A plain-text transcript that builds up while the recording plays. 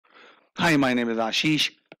Hi, my name is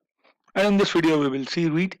Ashish, and in this video we will see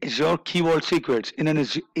read Azure Key Vault secrets in an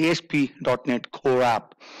ASP.NET Core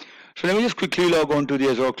app. So let me just quickly log on to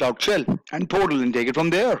the Azure Cloud Shell and portal and take it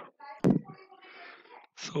from there.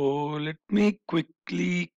 So let me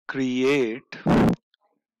quickly create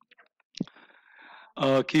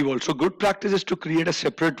a key vault. So good practice is to create a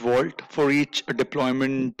separate vault for each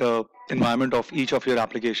deployment environment of each of your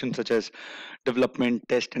applications, such as development,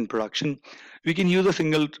 test, and production. We can use a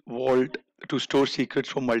single vault to store secrets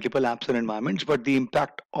from multiple apps and environments, but the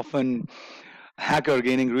impact of an hacker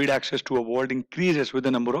gaining read access to a vault increases with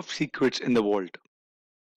the number of secrets in the vault.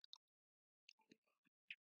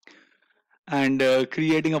 And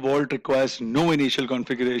creating a vault requires no initial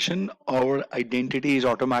configuration. Our identity is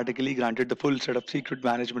automatically granted the full set of secret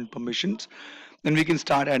management permissions. Then we can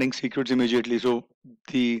start adding secrets immediately. So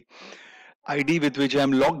the ID with which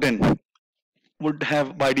I'm logged in would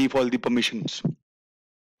have by default the permissions.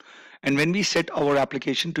 And when we set our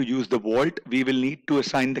application to use the vault, we will need to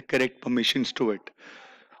assign the correct permissions to it.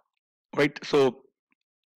 Right? So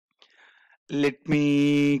let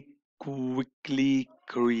me quickly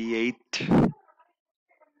create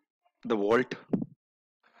the vault.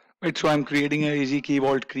 Right, so I'm creating a easy key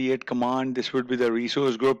vault create command. This would be the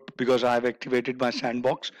resource group because I've activated my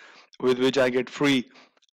sandbox with which I get free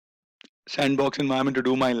sandbox environment to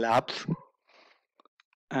do my labs.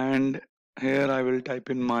 And here I will type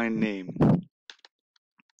in my name.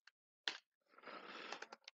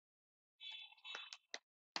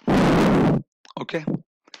 Okay.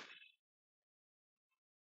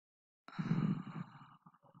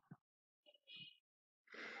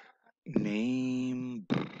 Name.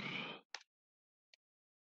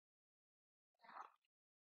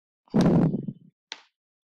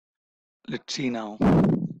 Let's see now.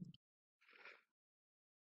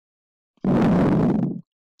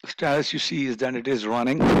 The status you see is that it is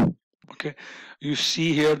running. Okay. You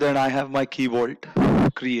see here that I have my key vault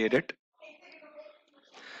created.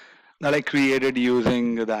 That I created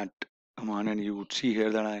using that command, and you would see here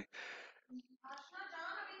that I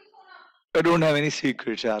don't have any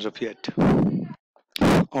secrets as of yet.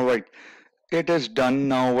 All right, it is done.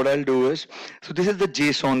 Now what I'll do is, so this is the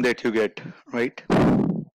JSON that you get, right,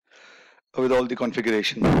 with all the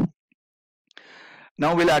configuration.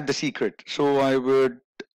 Now we'll add the secret. So I would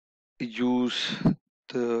use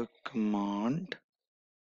the command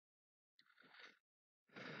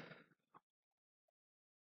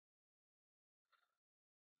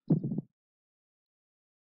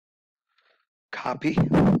copy.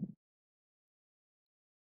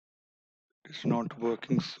 It's not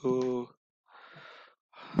working, so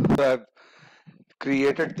I've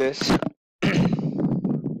created this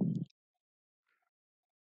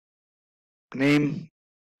name,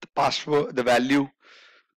 the password, the value,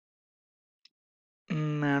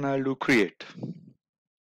 and I'll do create.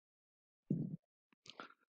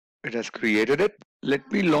 It has created it.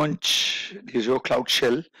 Let me launch the Azure Cloud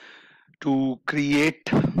Shell to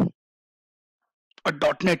create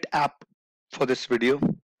a .NET app for this video.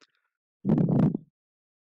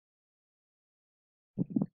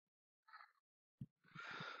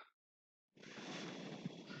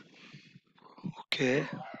 Okay.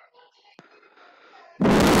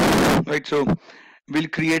 Right, so we'll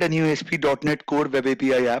create a new ASP.NET Core Web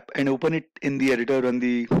API app and open it in the editor on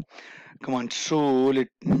the command. So let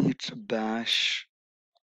me, it's a bash.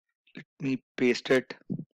 Let me paste it.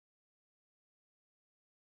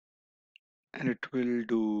 And it will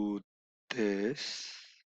do this.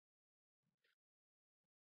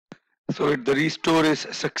 So the restore is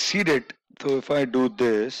succeeded. So if I do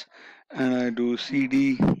this and I do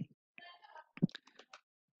cd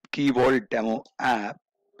key vault demo app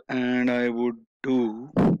and I would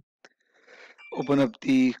do open up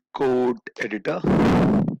the code editor,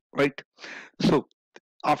 right? So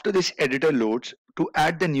after this editor loads, to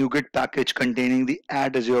add the NuGet package containing the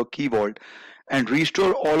add Azure key vault and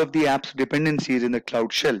restore all of the app's dependencies in the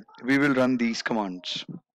Cloud Shell, we will run these commands.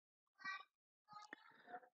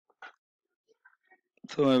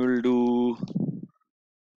 So I will do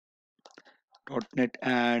 .NET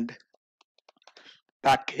add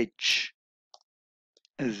package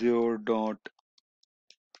Azure dot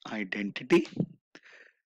identity.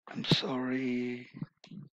 I'm sorry.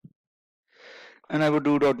 And I would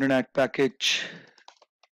do .NET add package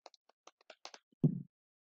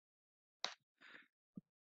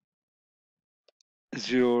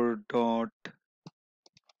Azure dot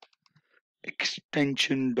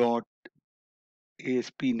extension dot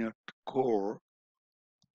ASP.NET Core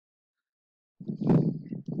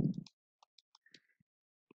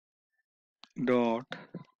dot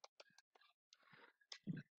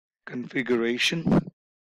configuration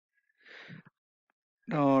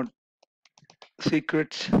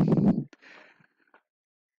secrets.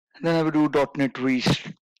 Then I will do .NET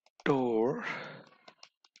restore.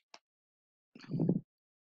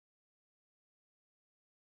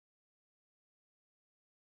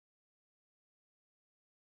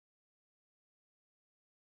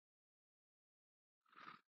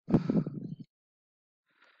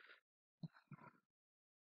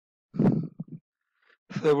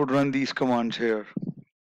 So I would run these commands here.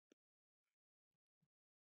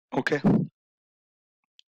 Okay.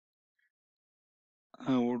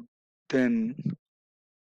 I would then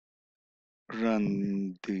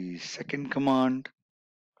run the second command.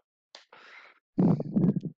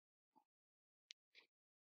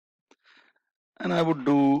 And I would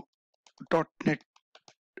do .NET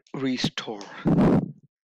restore.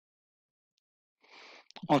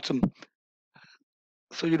 Awesome.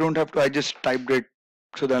 So you don't have to, I just typed it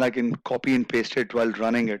so that I can copy and paste it while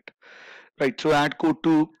running it. Right. So add code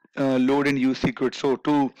to load and use secrets. So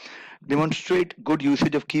to demonstrate good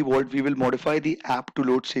usage of key vault, we will modify the app to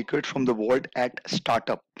load secrets from the vault at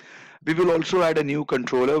startup. We will also add a new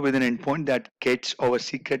controller with an endpoint that gets our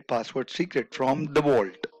secret password secret from the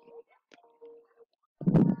vault.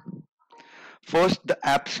 First, the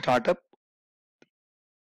app startup.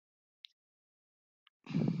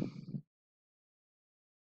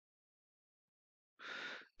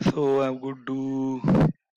 So I would do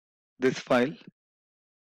this file.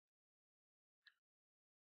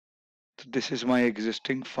 So this is my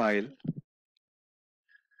existing file.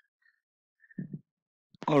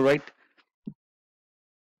 All right.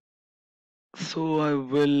 So I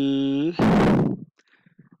will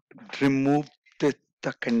remove the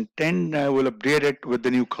content. I will update it with the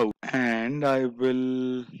new code, and I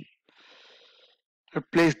will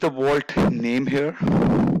replace the vault name here.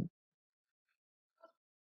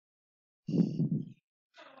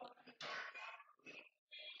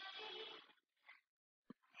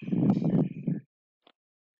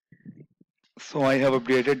 So I have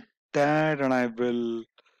updated that, and I will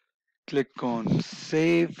click on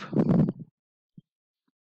save.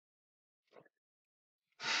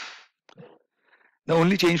 The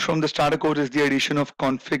only change from the starter code is the addition of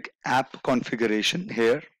config app configuration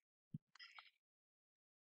here.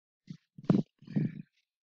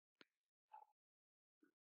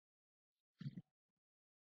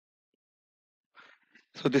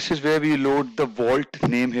 So this is where we load the vault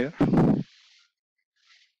name here,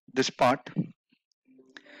 this part.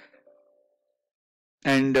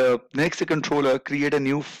 And next, the controller, create a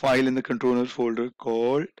new file in the controllers folder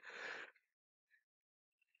called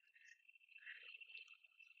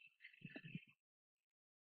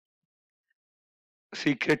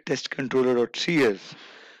secret test controller.cs.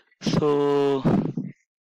 So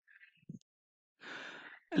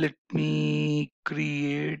let me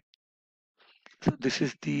create. So this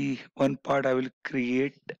is the one part. I will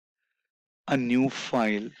create a new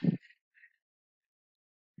file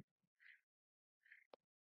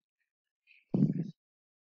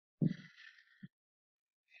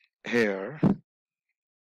here.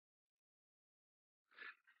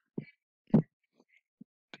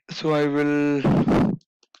 So I will,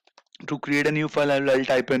 to create a new file, I'll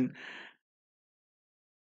type in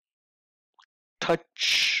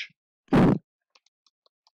touch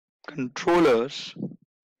controllers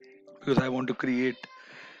because I want to create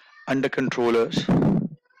under controllers.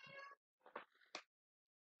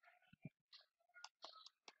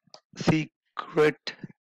 Secret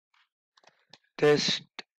test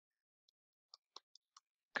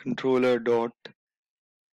controller.cs.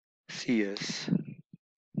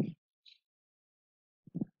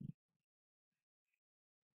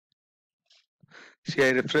 See, I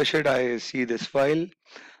refresh it, I see this file.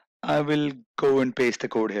 I will go and paste the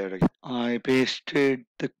code here again. I pasted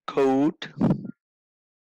the code.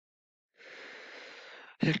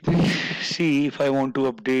 Let me see if I want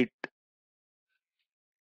to update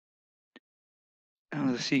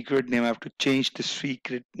the secret name. I have to change the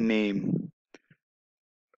secret name,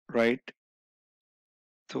 right?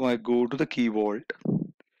 So I go to the key vault.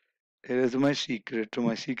 Here is my secret. So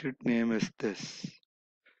my secret name is this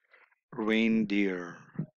reindeer.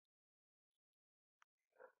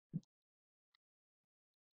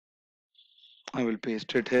 I will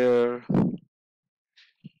paste it here,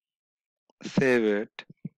 save it.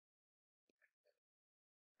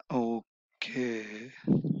 Okay.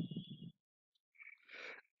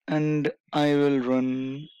 And I will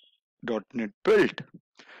run .NET build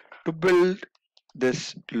to build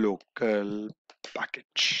this local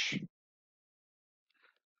package.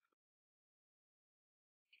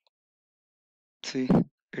 See,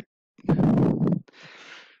 it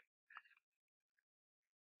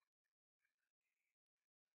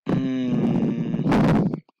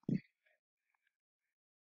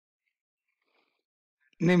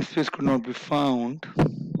Namespace could not be found.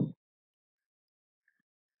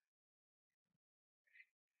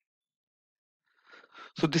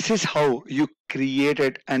 So this is how you create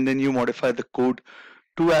it and then you modify the code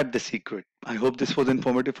to add the secret. I hope this was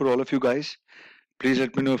informative for all of you guys. Please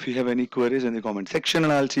let me know if you have any queries in the comment section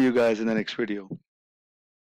and I'll see you guys in the next video.